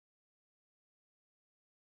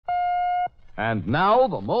And now,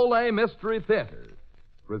 the Mollé Mystery Theater,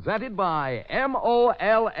 presented by Molle.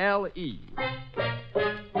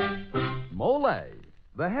 Mollé,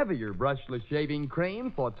 the heavier brushless shaving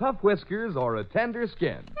cream for tough whiskers or a tender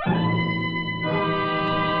skin.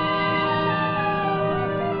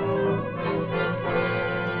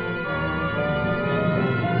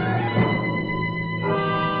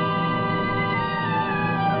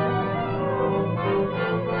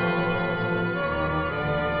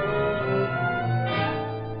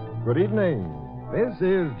 Good evening. This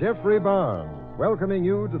is Jeffrey Barnes, welcoming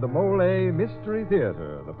you to the Mollé Mystery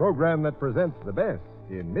Theater, the program that presents the best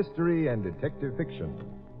in mystery and detective fiction.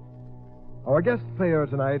 Our guest player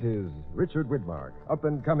tonight is Richard Widmark,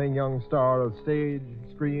 up-and-coming young star of stage,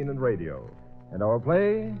 screen, and radio. And our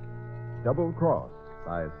play, Double Cross,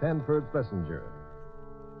 by Sanford Schlesinger.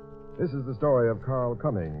 This is the story of Carl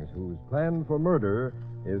Cummings, whose plan for murder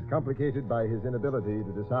is complicated by his inability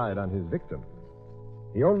to decide on his victim.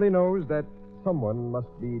 He only knows that someone must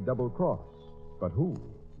be double-crossed. But who?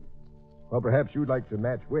 Well, perhaps you'd like to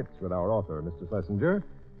match wits with our author, Mr. Schlesinger,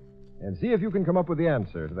 and see if you can come up with the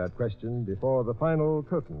answer to that question before the final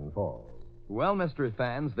curtain falls. Well, mystery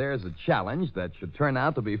fans, there's a challenge that should turn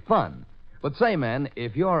out to be fun. But say, men,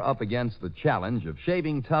 if you're up against the challenge of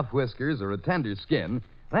shaving tough whiskers or a tender skin,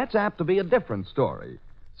 that's apt to be a different story.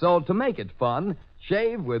 So to make it fun,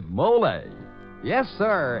 shave with Mollé. Yes,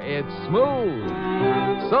 sir, it's smooth.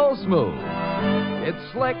 So smooth.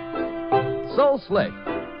 It's slick. So slick.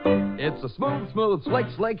 It's a smooth,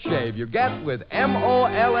 slick shave you get with Molle.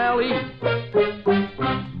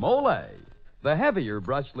 Mollé, the heavier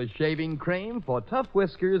brushless shaving cream for tough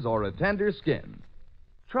whiskers or a tender skin.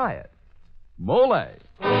 Try it. Mollé.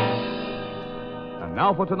 And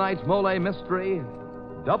now for tonight's Mollé mystery,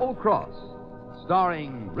 Double Cross,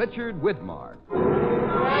 starring Richard Widmark.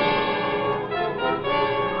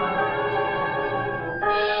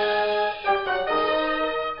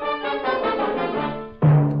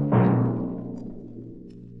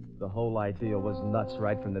 The whole idea was nuts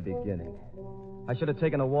right from the beginning. I should have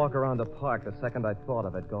taken a walk around the park the second I thought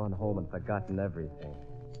of it, gone home and forgotten everything.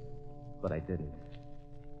 But I didn't.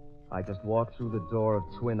 I just walked through the door of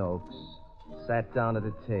Twin Oaks, sat down at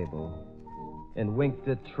a table, and winked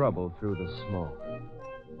at trouble through the smoke.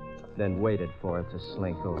 Then waited for it to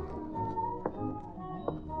slink over.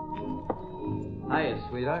 Hiya,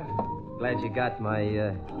 sweetheart. Glad you got my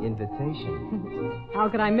invitation. How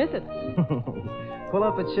could I miss it? Pull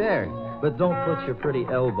up a chair, but don't put your pretty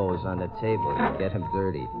elbows on the table. You get them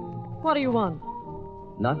dirty. What do you want?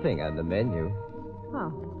 Nothing on the menu.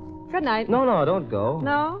 Oh. Good night. No, don't go.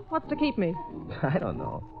 No? What's to keep me? I don't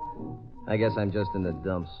know. I guess I'm just in the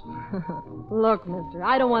dumps. Look, mister,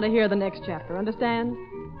 I don't want to hear the next chapter, understand?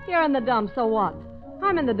 You're in the dumps, so what?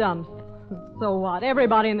 I'm in the dumps. So what?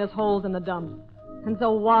 Everybody in this hole's in the dumps. And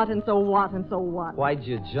so what, and so what, and so what? Why'd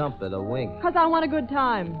you jump at a wink? 'Cause I want a good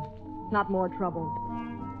time. Not more trouble.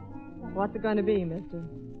 What's it going to be, mister?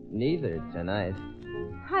 Neither tonight.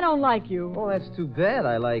 I don't like you. Oh, that's too bad.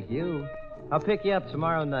 I like you. I'll pick you up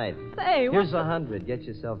tomorrow night. Say, what? Here's $100. Get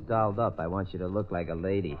yourself dolled up. I want you to look like a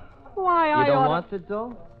lady. Why, You I don't oughta... want the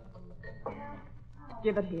dough?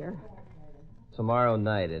 Give it here. Tomorrow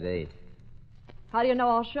night at 8. How do you know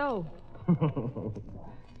I'll show?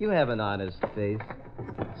 You have an honest face.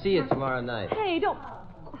 See you tomorrow night. Hey, don't...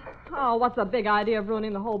 Oh, what's the big idea of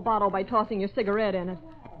ruining the whole bottle by tossing your cigarette in it?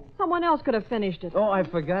 Someone else could have finished it. Oh, I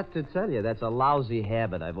forgot to tell you. That's a lousy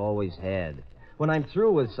habit I've always had. When I'm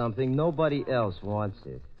through with something, nobody else wants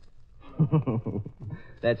it.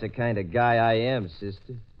 That's the kind of guy I am,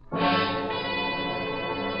 sister.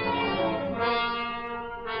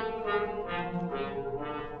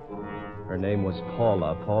 Her name was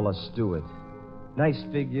Paula Stewart. Nice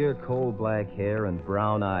figure, coal black hair, and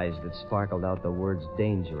brown eyes that sparkled out the words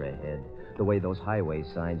danger ahead, the way those highway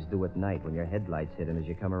signs do at night when your headlights hit them as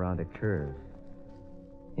you come around a curve.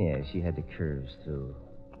 Yeah, she had the curves, too.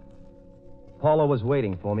 Paula was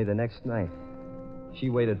waiting for me the next night. She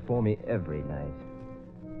waited for me every night.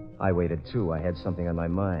 I waited, too. I had something on my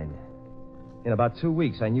mind. In about 2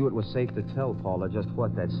 weeks, I knew it was safe to tell Paula just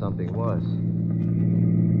what that something was.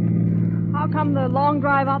 How come the long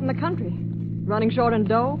drive out in the country? Running short on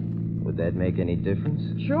dough? Would that make any difference?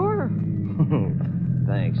 Sure.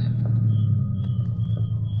 Thanks.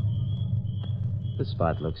 The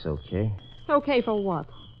spot looks okay. Okay for what?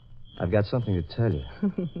 I've got something to tell you.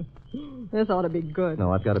 This ought to be good.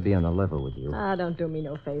 No, I've got to be on the level with you. Don't do me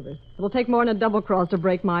no favors. It'll take more than a double cross to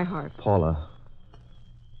break my heart. Paula,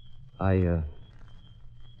 I'm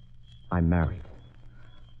married.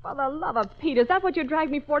 For the love of Pete, is that what you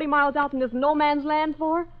dragged me 40 miles out in this no man's land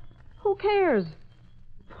for? Who cares?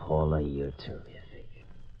 Paula, you're terrific.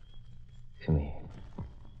 Come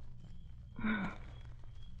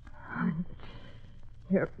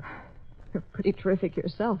here. You're pretty terrific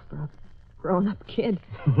yourself for a grown-up kid.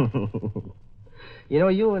 You know,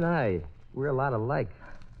 you and I, we're a lot alike.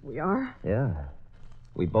 We are? Yeah.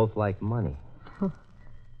 We both like money.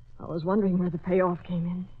 I was wondering where the payoff came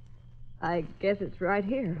in. I guess it's right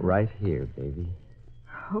here. Right here, baby.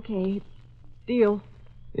 Okay. Deal.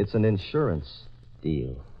 It's an insurance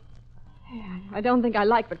deal. I don't think I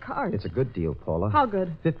like the card. It's a good deal, Paula. How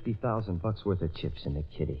good? $50,000 worth of chips in the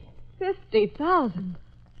kitty. 50,000.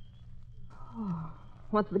 Oh,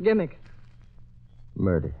 what's the gimmick?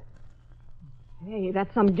 Murder. Hey,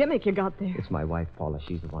 that's some gimmick you got there. It's my wife, Paula.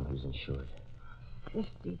 She's the one who's insured.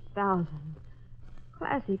 50,000.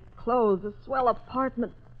 Classy clothes, a swell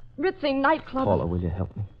apartment, ritzy nightclub. Paula, will you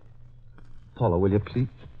help me? Paula, will you please?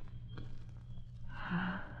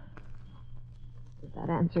 Does that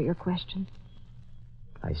answer your question?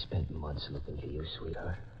 I spent months looking for you,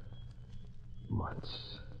 sweetheart.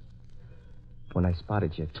 Months. When I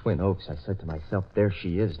spotted you at Twin Oaks, I said to myself, there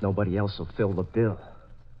she is. Nobody else will fill the bill.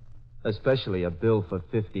 Especially a bill for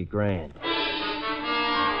 $50,000.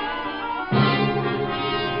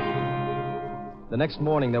 The next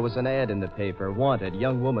morning, there was an ad in the paper. Wanted,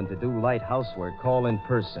 young woman to do light housework. Call in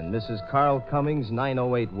person. Mrs. Carl Cummings,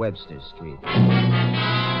 908 Webster Street.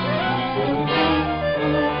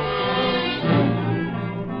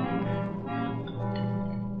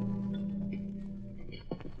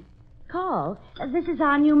 Call. This is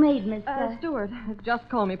our new maid, Miss... Stewart, just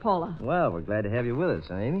call me Paula. Well, we're glad to have you with us,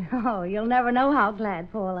 huh, Amy? Oh, you'll never know how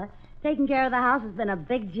glad, Paula. Taking care of the house has been a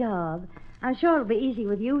big job. I'm sure it'll be easy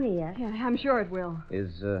with you here. Yeah, I'm sure it will.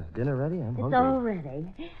 Is dinner ready? I'm It's hungry. all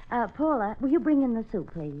ready. Paula, will you bring in the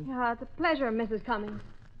soup, please? Yeah, it's a pleasure, Mrs. Cummings.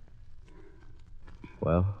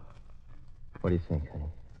 Well, what do you think, honey?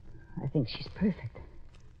 I think she's perfect.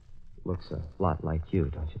 Looks a lot like you,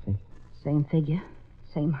 don't you think? Same figure,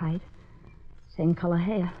 same height, same color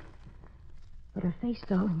hair. But her face,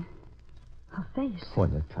 darling. Her face.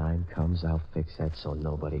 When the time comes, I'll fix that so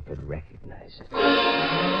nobody could recognize it.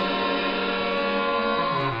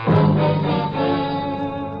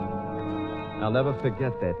 I'll never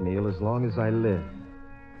forget that meal as long as I live.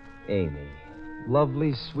 Amy.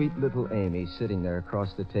 Lovely, sweet little Amy sitting there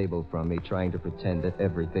across the table from me trying to pretend that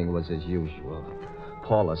everything was as usual.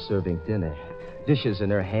 Paula serving dinner. Dishes in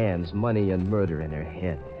her hands, money and murder in her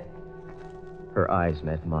head. Her eyes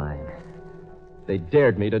met mine. They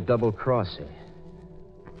dared me to double-cross her.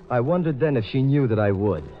 I wondered then if she knew that I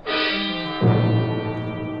would.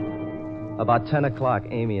 About 10 o'clock,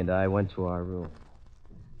 Amy and I went to our room.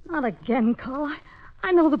 Not again, Carl.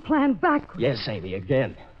 I know the plan backwards. Yes, Amy,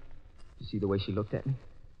 again. You see the way she looked at me?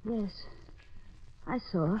 Yes. I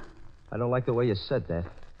saw. I don't like the way you said that.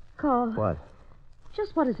 Carl. What?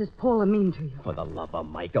 Just what does this Paula mean to you? For the love of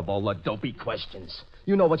Mike, of all the dopey questions.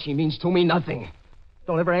 You know what she means to me? Nothing.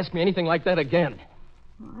 Don't ever ask me anything like that again.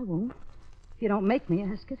 Well, I won't. If you don't make me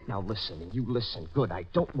ask it. Now listen, and you listen good. I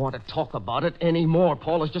don't want to talk about it anymore.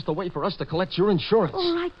 Paula's just a way for us to collect your insurance.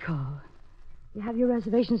 All right, Carl. You have your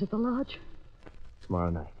reservations at the lodge?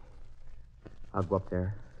 Tomorrow night. I'll go up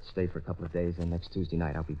there, stay for a couple of days, and next Tuesday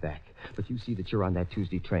night I'll be back. But you see that you're on that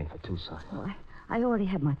Tuesday train for Tucson. Oh, I already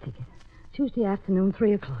have my ticket. Tuesday afternoon,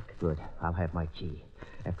 3 o'clock. Good. I'll have my key.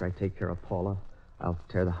 After I take care of Paula, I'll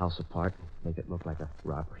tear the house apart and make it look like a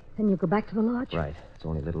robbery. Then you go back to the lodge? Right. It's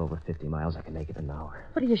only a little over 50 miles. I can make it in an hour.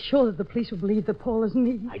 But are you sure that the police will believe that Paula's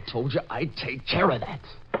me? I told you I'd take care of that.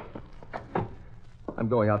 I'm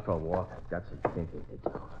going out for a walk. I've got some thinking to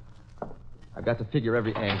do. I've got to figure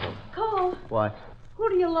every angle. Carl. What? Who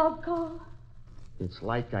do you love, Carl? It's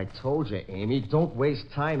like I told you, Amy. Don't waste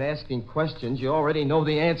time asking questions you already know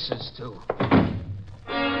the answers to.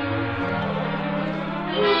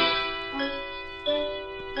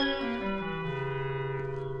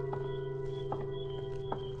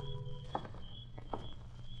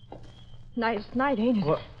 Nice night, ain't it?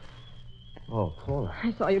 What? Oh, Paula.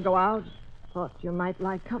 I saw you go out. Thought you might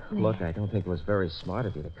like company. Look, I don't think it was very smart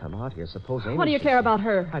of you to come out here. Suppose Amy... What do you care about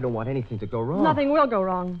her? I don't want anything to go wrong. Nothing will go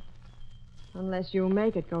wrong. Unless you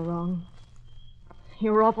make it go wrong.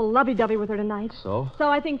 You were awful lovey-dovey with her tonight. So? So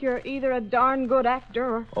I think you're either a darn good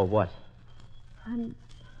actor or... Or what? I'm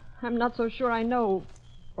not so sure I know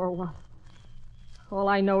or what. All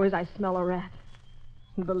I know is I smell a rat.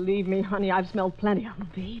 And believe me, honey, I've smelled plenty of them.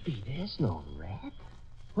 Baby, there's no rat.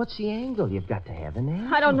 What's the angle you've got to have in there?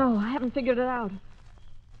 I don't know. I haven't figured it out.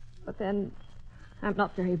 But then, I'm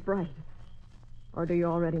not very bright. Or do you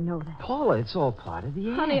already know that? Paula, it's all part of the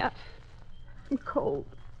act. Honey, I'm cold.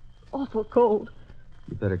 Awful cold.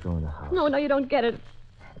 You better go in the house. No, you don't get it.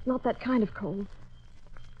 It's not that kind of cold.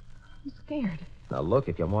 I'm scared. Now, look,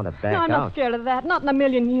 if you want to back No, I'm out... not scared of that. Not in a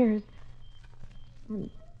million years. I'm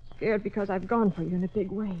scared because I've gone for you in a big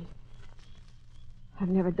way. I've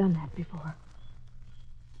never done that before.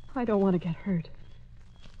 I don't want to get hurt.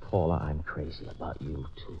 Paula, I'm crazy about you,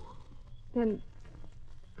 too. Then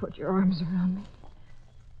put your arms around me.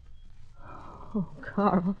 Oh,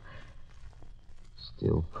 Carl.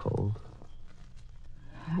 Still cold?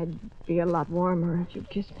 I'd be a lot warmer if you'd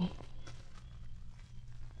kiss me.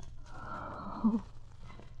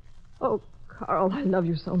 Oh, Carl, I love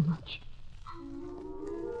you so much.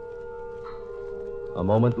 A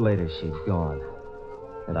moment later, she'd gone,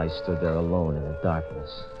 and I stood there alone in the darkness.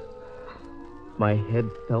 My head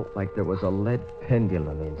felt like there was a lead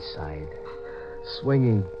pendulum inside,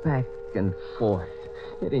 swinging back and forth,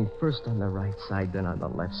 hitting first on the right side, then on the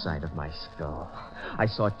left side of my skull. I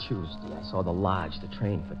saw Tuesday. I saw the lodge, the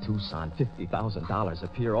train for Tucson, $50,000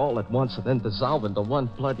 appear all at once and then dissolve into one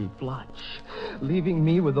bloody blotch, leaving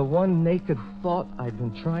me with the one naked thought I'd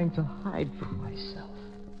been trying to hide from myself.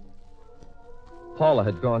 Paula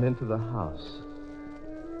had gone into the house.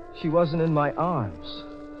 She wasn't in my arms,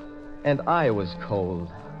 and I was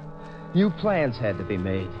cold. New plans had to be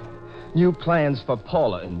made. New plans for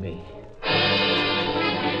Paula and me.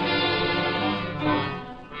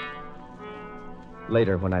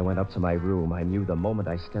 Later, when I went up to my room, I knew the moment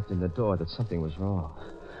I stepped in the door that something was wrong.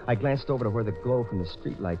 I glanced over to where the glow from the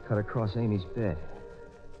streetlight cut across Amy's bed.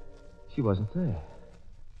 She wasn't there.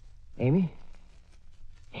 Amy?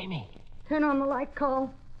 Amy? Turn on the light,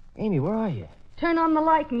 Carl. Amy, where are you? Turn on the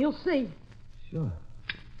light and you'll see. Sure.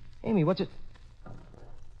 Amy, what's it?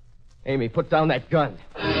 Amy, put down that gun.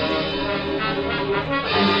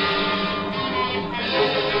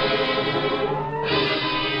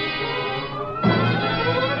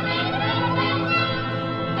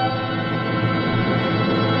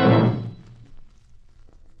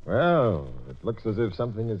 Well, it looks as if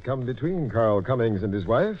something has come between Carl Cummings and his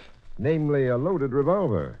wife, namely a loaded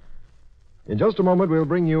revolver. In just a moment, we'll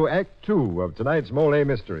bring you Act Two of tonight's Mollé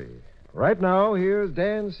mystery. Right now, here's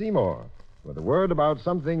Dan Seymour with a word about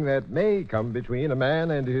something that may come between a man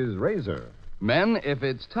and his razor. Men, if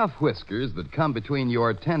it's tough whiskers that come between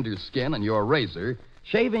your tender skin and your razor,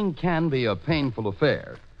 shaving can be a painful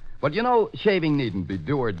affair. But you know, shaving needn't be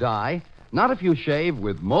do or die. Not if you shave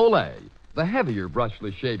with Mollé, the heavier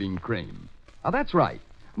brushless shaving cream. Now, that's right.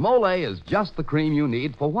 Mollé is just the cream you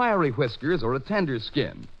need for wiry whiskers or a tender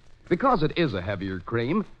skin. Because it is a heavier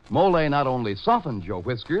cream, Mollé not only softens your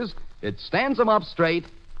whiskers, it stands them up straight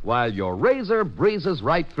while your razor breezes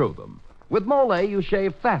right through them. With Mollé, you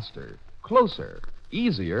shave faster, closer,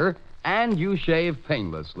 easier, and you shave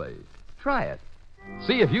painlessly. Try it.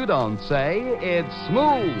 See if you don't say it's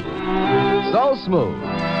smooth. So smooth.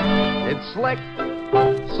 It's slick.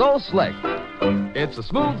 So slick. It's a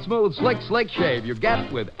smooth, smooth, slick, slick shave you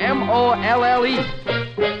get with M-O-L-L-E.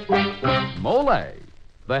 Mollé,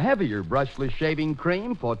 the heavier brushless shaving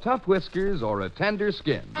cream for tough whiskers or a tender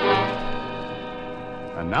skin.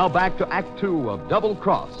 And now back to Act Two of Double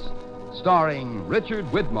Cross, starring Richard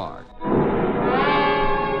Widmark.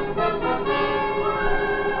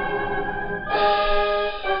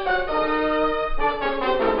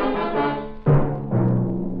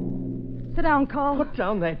 Sit down, Carl. Put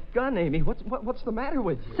down that gun, Amy. What's the matter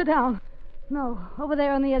with you? Sit down. No, over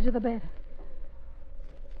there on the edge of the bed.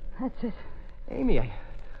 That's it. Amy,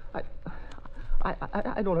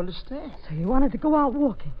 I don't understand. So you wanted to go out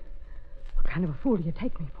walking. What kind of a fool do you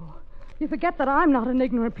take me for? You forget that I'm not an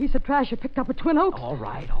ignorant piece of trash you picked up at Twin Oaks. All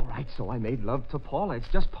right. So I made love to Paula. It's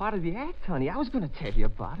just part of the act, honey. I was going to tell you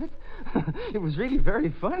about it. It was really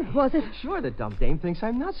very funny. Was it? Sure, the dumb dame thinks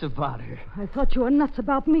I'm nuts about her. I thought you were nuts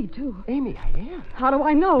about me, too. Amy, I am. How do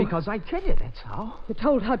I know? Because I tell you, that's how. You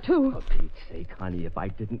told her, too. For Pete's sake, honey, if I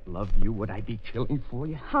didn't love you, would I be killing for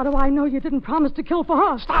you? How do I know you didn't promise to kill for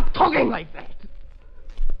her? Stop talking like that.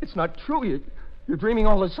 It's not true. You're dreaming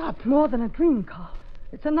all this up. More than a dream, Carl.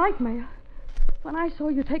 It's a nightmare. When I saw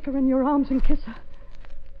you take her in your arms and kiss her,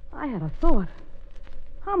 I had a thought.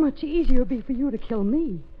 How much easier it would be for you to kill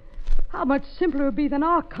me. How much simpler it would be than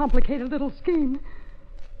our complicated little scheme.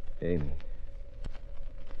 Amy,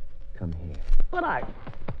 come here. But I...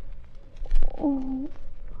 Oh,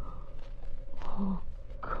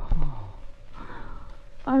 Carl.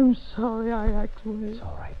 I'm sorry I acted. It's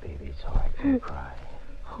all right, baby. It's all right. Don't cry.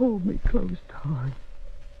 Hold me close, darling.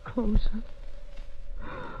 Closer.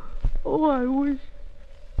 Oh,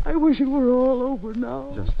 I wish it were all over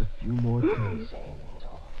now. Just a few more days, Amy.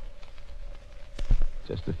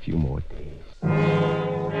 Just a few more days.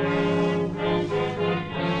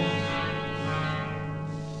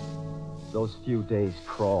 Those few days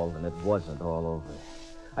crawled, and it wasn't all over.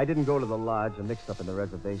 I didn't go to the lodge. A mix-up in the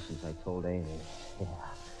reservations, I told Amy. Yeah,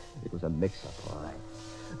 it was a mix-up, all right.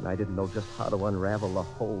 And I didn't know just how to unravel the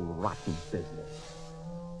whole rotten business.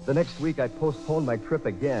 The next week, I postponed my trip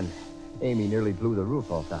again. Amy nearly blew the roof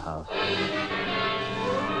off the house. What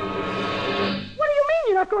do you mean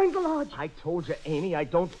you're not going to the lodge? I told you, Amy, I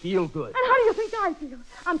don't feel good. And how do you think I feel?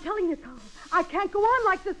 I'm telling you, Carl, I can't go on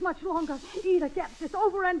like this much longer. Either get this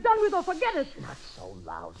over and done with or forget it. Not so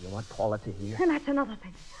loud. You want Paula to hear? And that's another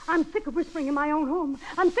thing. I'm sick of whispering in my own home.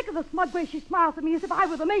 I'm sick of the smug way she smiles at me as if I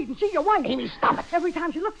were the maid and she your wife. Amy, stop it. Every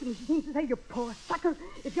time she looks at me, she seems to say, you poor sucker,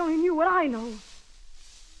 if you only knew what I know.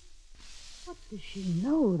 What does she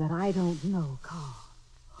know that I don't know, Carl?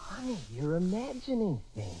 Honey, you're imagining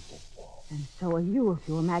things again. And so are you if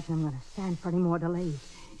you imagine I'm going to stand for any more delays.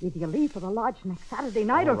 Either you leave for the lodge next Saturday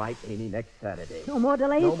night or... All right, Amy, next Saturday. No more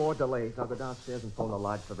delays? No more delays. I'll go downstairs and phone the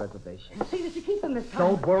lodge for reservations. And see that you keep them this time.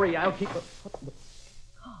 Don't worry, I'll keep them. What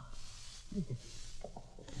is it?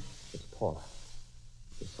 It's Paula.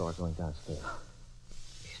 We saw her going downstairs.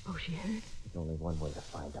 You suppose she heard? There's only one way to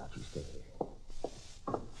find out. You stay here.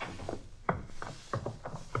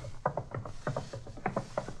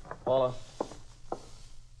 Paula?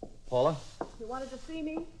 Paula? You wanted to see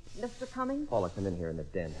me, Mr. Cummings? Paula, come in here in the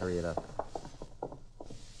den. Hurry it up.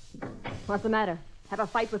 What's the matter? Have a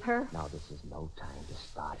fight with her? Now, this is no time to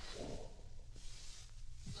start singing.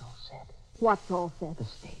 It's all set. What's all set? The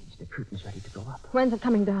stage, the curtain's ready to go up. When's it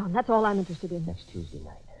coming down? That's all I'm interested in. Next Tuesday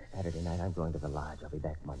night. Saturday night, I'm going to the lodge. I'll be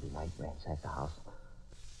back Monday night, ransack the house.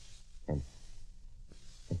 And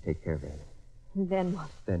take care of it. Then what?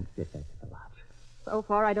 Then get back to the lodge. So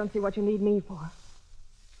far, I don't see what you need me for.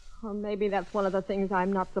 Or maybe that's one of the things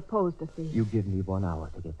I'm not supposed to see. You give me 1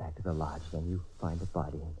 hour to get back to the lodge, then you find the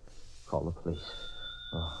body and call the police.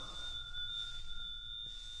 Oh.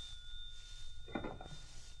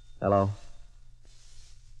 Hello?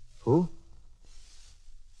 Who?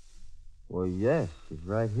 Well, yes, she's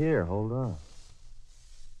right here. Hold on.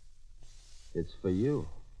 It's for you.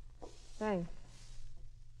 Thanks.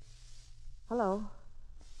 Hello.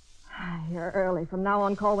 You're early. From now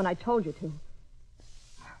on, call when I told you to.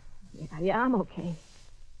 Yeah, I'm okay.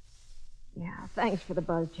 Yeah, thanks for the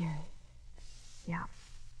buzz, Jerry. Yeah.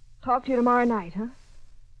 Talk to you tomorrow night, huh?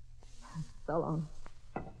 So long.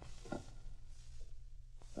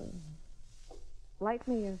 Light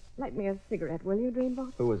me a cigarette, will you,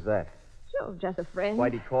 Dreamboat? Who was that? Sure, just a friend.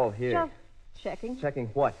 Why'd he call here? Just checking. Checking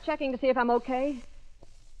what? Checking to see if I'm okay.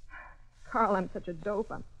 Carl, I'm such a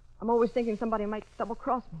dope. I'm always thinking somebody might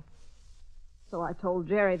double-cross me. So I told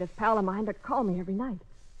Jerry, this pal of mine, to call me every night.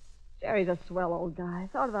 Jerry's a swell old guy.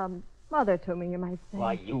 Sort of a mother to me, you might say.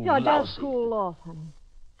 Why, you just lousy... cool off, honey.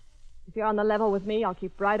 If you're on the level with me, I'll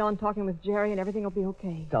keep right on talking with Jerry and everything will be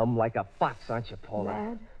okay. Dumb like a fox, aren't you, Paula?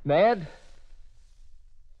 Mad? Mad?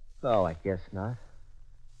 No, I guess not.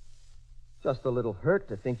 Just a little hurt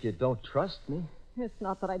to think you don't trust me. It's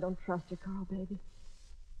not that I don't trust you, Carl, baby.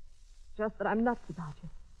 Just that I'm nuts about you.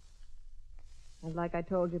 And like I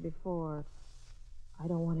told you before, I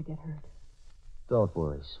don't want to get hurt. Don't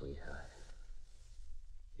worry, sweetheart.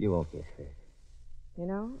 You won't get hurt. You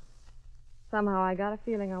know, somehow I got a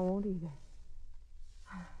feeling I won't either.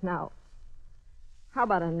 Now, how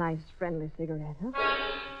about a nice, friendly cigarette, huh?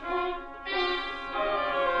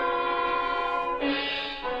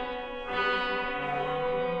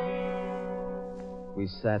 We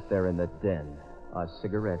sat there in the den, our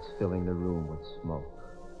cigarettes filling the room with smoke.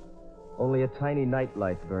 Only a tiny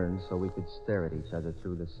nightlight burned so we could stare at each other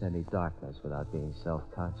through the semi-darkness without being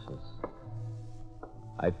self-conscious.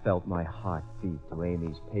 I felt my heart beat to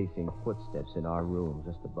Amy's pacing footsteps in our room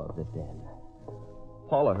just above the den.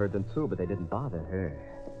 Paula heard them too, but they didn't bother her.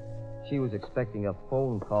 She was expecting a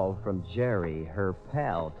phone call from Jerry, her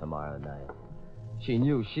pal, tomorrow night. She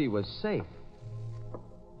knew she was safe.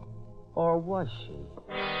 Or was she?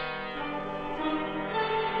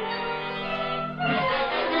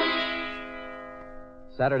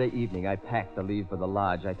 Saturday evening, I packed to leave for the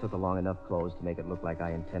lodge. I took along enough clothes to make it look like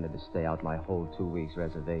I intended to stay out my whole 2 weeks'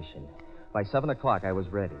 reservation. By 7 o'clock, I was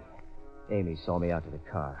ready. Amy saw me out to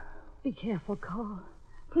the car. Be careful, Carl.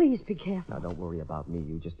 Please be careful. Now, don't worry about me.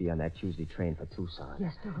 You just be on that Tuesday train for Tucson.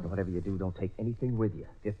 Yes, darling. And whatever you do, don't take anything with you.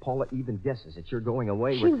 If Paula even guesses that you're going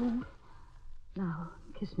away... She won't. Now,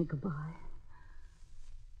 kiss me goodbye.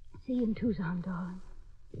 See you in Tucson, darling.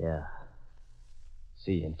 Yeah.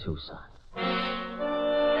 See you in Tucson.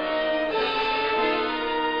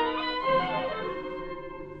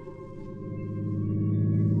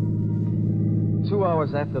 2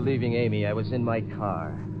 hours after leaving Amy, I was in my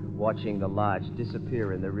car, watching the lodge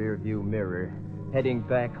disappear in the rearview mirror, heading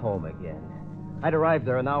back home again. I'd arrived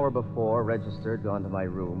there an hour before, registered, gone to my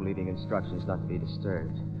room, leaving instructions not to be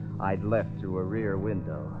disturbed. I'd left through a rear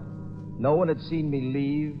window. No one had seen me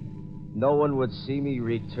leave. No one would see me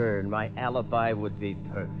return. My alibi would be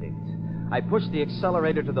perfect. I pushed the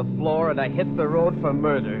accelerator to the floor and I hit the road for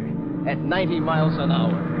murder at 90 miles an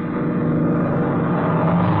hour.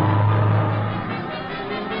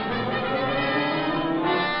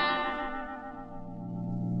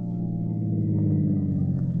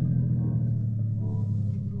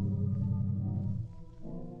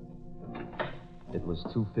 It was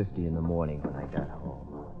 2:50 in the morning when I got home.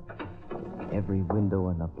 Every window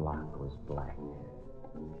in the block was black.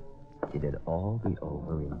 It'd all be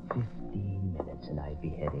over in 15 minutes, and I'd be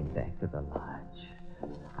heading back to the lodge.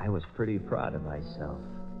 I was pretty proud of myself.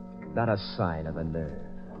 Not a sign of a nerve.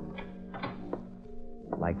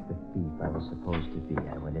 Like the thief I was supposed to be,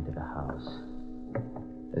 I went into the house.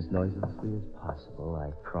 As noiselessly as possible,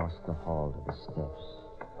 I crossed the hall to the steps,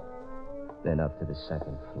 then up to the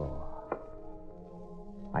second floor.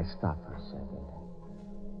 I stopped for a second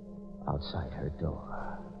outside her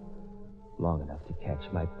door, long enough to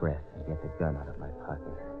catch my breath and get the gun out of my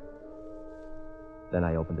pocket. Then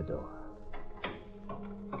I opened the door.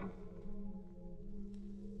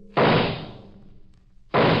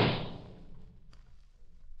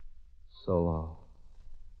 So long,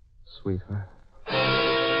 sweetheart.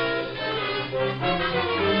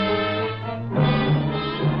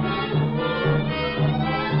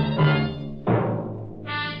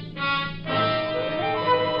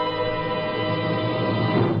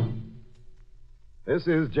 This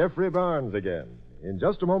is Jeffrey Barnes again. In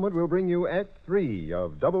just a moment, we'll bring you Act 3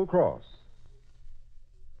 of Double Cross.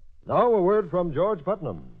 Now, a word from George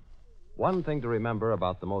Putnam. One thing to remember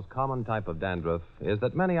about the most common type of dandruff is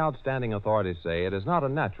that many outstanding authorities say it is not a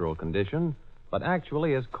natural condition, but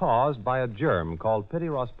actually is caused by a germ called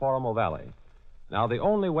Pityrosporum ovale. Now, the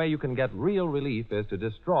only way you can get real relief is to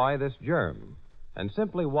destroy this germ. And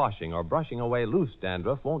simply washing or brushing away loose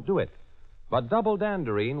dandruff won't do it. But double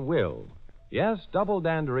danderine will. Yes, double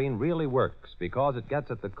danderine really works because it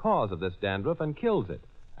gets at the cause of this dandruff and kills it.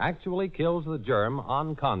 Actually kills the germ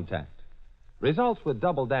on contact. Results with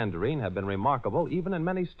double danderine have been remarkable even in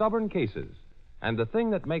many stubborn cases. And the thing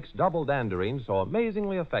that makes double danderine so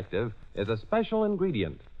amazingly effective is a special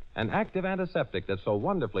ingredient, an active antiseptic that's so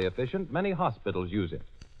wonderfully efficient many hospitals use it.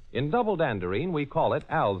 In double danderine, we call it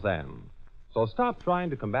Alzan. So stop trying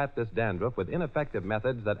to combat this dandruff with ineffective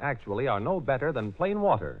methods that actually are no better than plain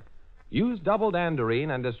water. Use double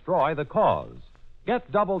danderine and destroy the cause.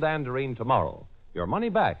 Get double danderine tomorrow. Your money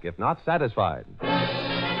back if not satisfied.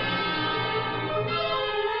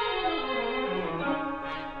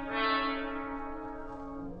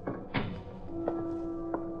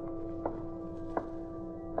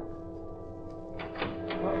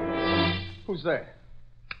 Who's there?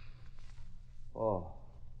 Oh,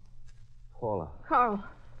 Paula. Carl.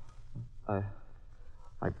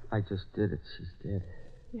 I just did it. She's dead.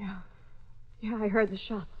 Yeah. Yeah, I heard the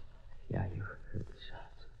shots. Yeah, you heard the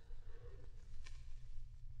shots.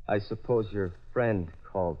 I suppose your friend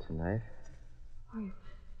called tonight. Oh,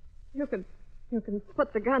 you can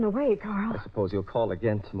put the gun away, Carl. I suppose you'll call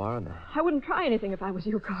again tomorrow night. I wouldn't try anything if I was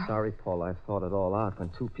you, Carl. Sorry, Paula, I've thought it all out. When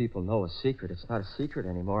two people know a secret, it's not a secret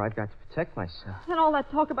anymore. I've got to protect myself. And all that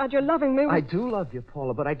talk about your loving me was... I do love you,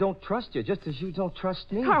 Paula, but I don't trust you, just as you don't trust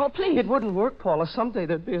me. Carl, please. It wouldn't work, Paula. Someday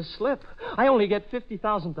there'd be a slip. I only get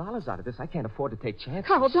 $50,000 out of this. I can't afford to take chances.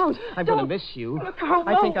 Carl, don't. I'm going to miss you. Carl,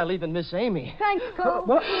 I no. think I'll even miss Amy. Thanks, Carl.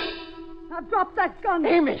 What? Now drop that gun.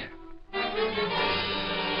 Amy!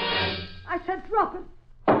 I said drop it.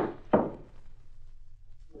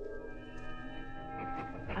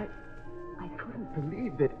 I couldn't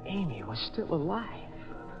believe that Amy was still alive.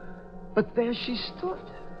 But there she stood.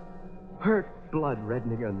 Hurt, blood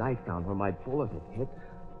reddening her nightgown where my bullet had hit,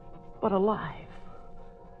 but alive.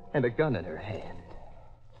 And a gun in her hand.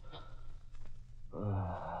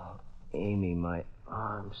 Oh, Amy, my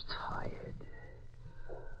arm's tired.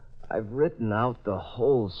 I've written out the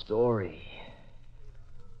whole story.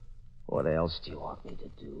 What else do you want me to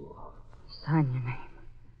do? Sign your name.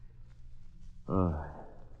 Oh.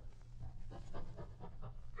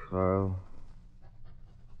 Carl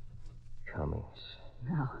Cummings.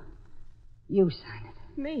 No. You sign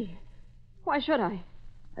it. Me? Why should I?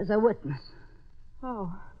 As a witness.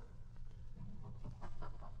 Oh.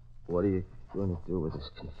 What are you going to do with this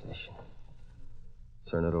confession?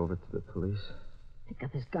 Turn it over to the police? Pick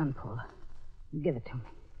up his gun, Paula. And give it to me.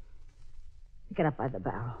 Pick it up by the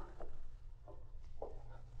barrel.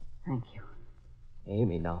 Thank you.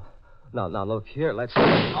 Amy, now, look here. Let's...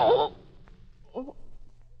 Oh!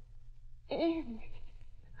 Amy.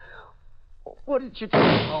 What did you do?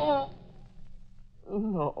 Oh.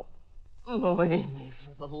 No. No, Amy,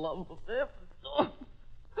 for the love of heaven.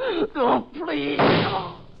 No. No, please.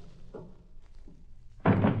 No.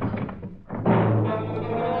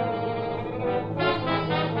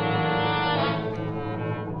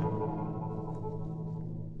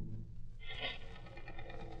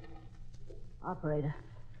 Operator,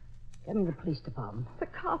 get me the police department. The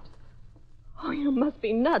cops. Oh, you must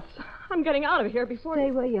be nuts. I'm getting out of here before...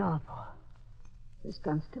 Stay where you are, Paul. This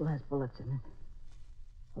gun still has bullets in it.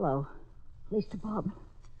 Hello, police department.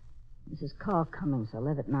 This is Carl Cummings. I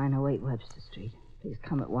live at 908 Webster Street. Please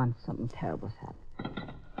come at once. Something terrible's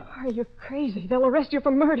happened. Are you crazy? They'll arrest you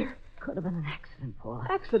for murder. Could have been an accident, Paula.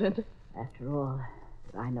 Accident? After all,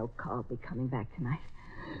 I know Carl will be coming back tonight.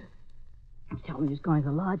 Tell him he was going to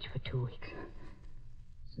the lodge for 2 weeks.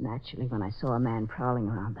 So naturally, when I saw a man prowling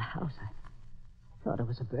around the house, I thought it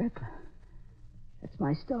was a burglar. That's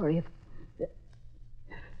my story. If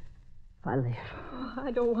I live. Oh,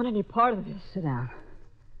 I don't want any part of this. Sit down.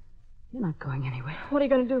 You're not going anywhere. What are you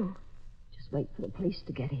going to do? Just wait for the police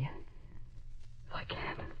to get here. If I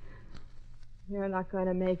can. You're not going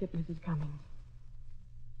to make it, Mrs. Cummings.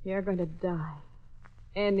 You're going to die.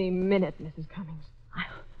 Any minute, Mrs. Cummings.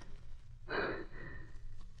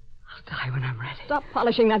 I'll die when I'm ready. Stop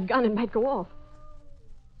polishing that gun. It might go off.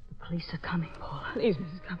 The police are coming, Paula. Please,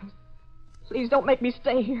 Mrs. Cummings. Please don't make me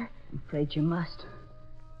stay here. I'm afraid you must.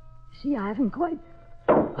 See, I haven't quite...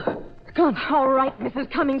 Gun. All right, Mrs.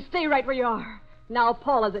 Cummings. Stay right where you are. Now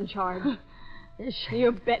Paula's in charge. Is she?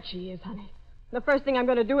 You bet she is, honey. The first thing I'm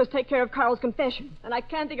going to do is take care of Carl's confession. And I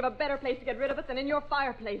can't think of a better place to get rid of it than in your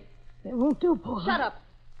fireplace. It won't do, Paula. Shut up.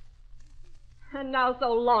 And now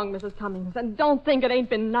so long, Mrs. Cummings. And don't think it ain't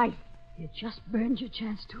been nice. You just burned your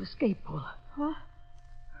chance to escape, Paula. What?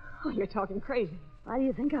 Oh, you're talking crazy. Why do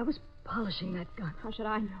you think I was polishing that gun? How should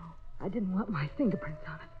I know? I didn't want my fingerprints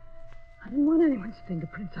on it. I didn't want anyone's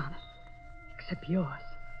fingerprints on it. Except yours.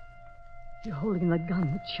 You're holding the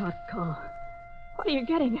gun that shot Carl. What are you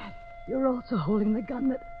getting at? You're also holding the gun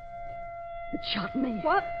that shot me.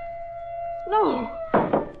 What? No.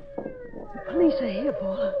 The police are here,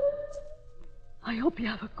 Paula. I hope you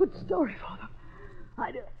have a good story for them.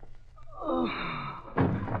 I do. Oh.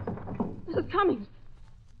 Mrs. Cummings.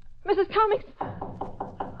 Mrs. Cummings.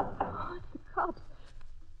 Oh, it's the cops.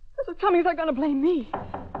 Mrs. Cummings are going to blame me.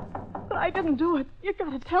 But I didn't do it. You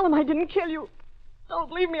got to tell them I didn't kill you.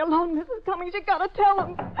 Don't leave me alone, Mrs. Cummings. You got to tell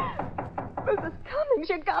them. Mrs. Cummings,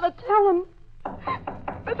 you got to tell them.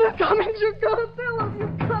 Mrs. Cummings, you got to tell them. You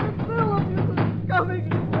got to tell them, Mrs. Cummings.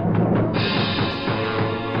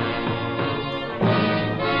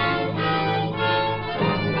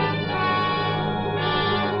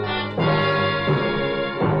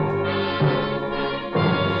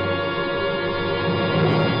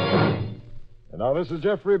 Now, this is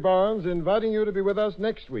Jeffrey Barnes inviting you to be with us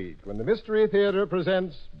next week when the Mystery Theater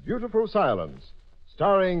presents Beautiful Silence,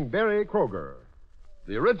 starring Barry Kroger.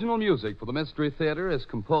 The original music for the Mystery Theater is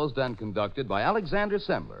composed and conducted by Alexander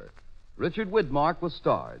Sembler. Richard Widmark was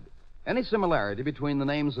starred. Any similarity between the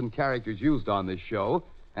names and characters used on this show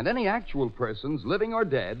and any actual persons, living or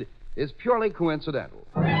dead, is purely coincidental.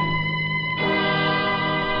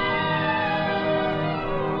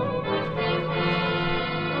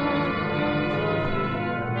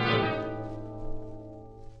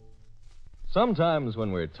 Sometimes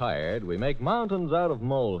when we're tired, we make mountains out of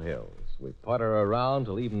molehills. We putter around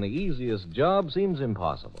till even the easiest job seems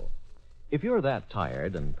impossible. If you're that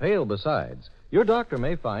tired and pale besides, your doctor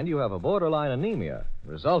may find you have a borderline anemia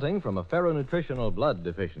resulting from a ferronutritional blood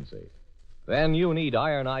deficiency. Then you need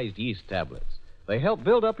ironized yeast tablets. They help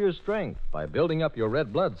build up your strength by building up your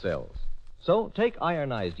red blood cells. So take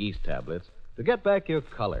ironized yeast tablets to get back your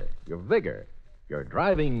color, your vigor, your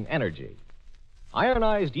driving energy.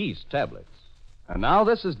 Ironized yeast tablets. And now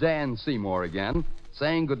this is Dan Seymour again,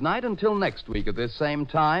 saying goodnight until next week at this same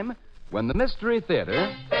time, when the Mystery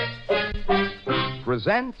Theater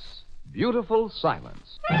presents Beautiful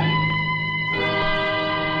Silence.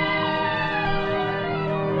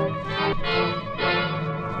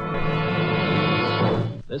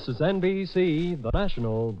 This is NBC, the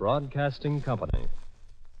national broadcasting company.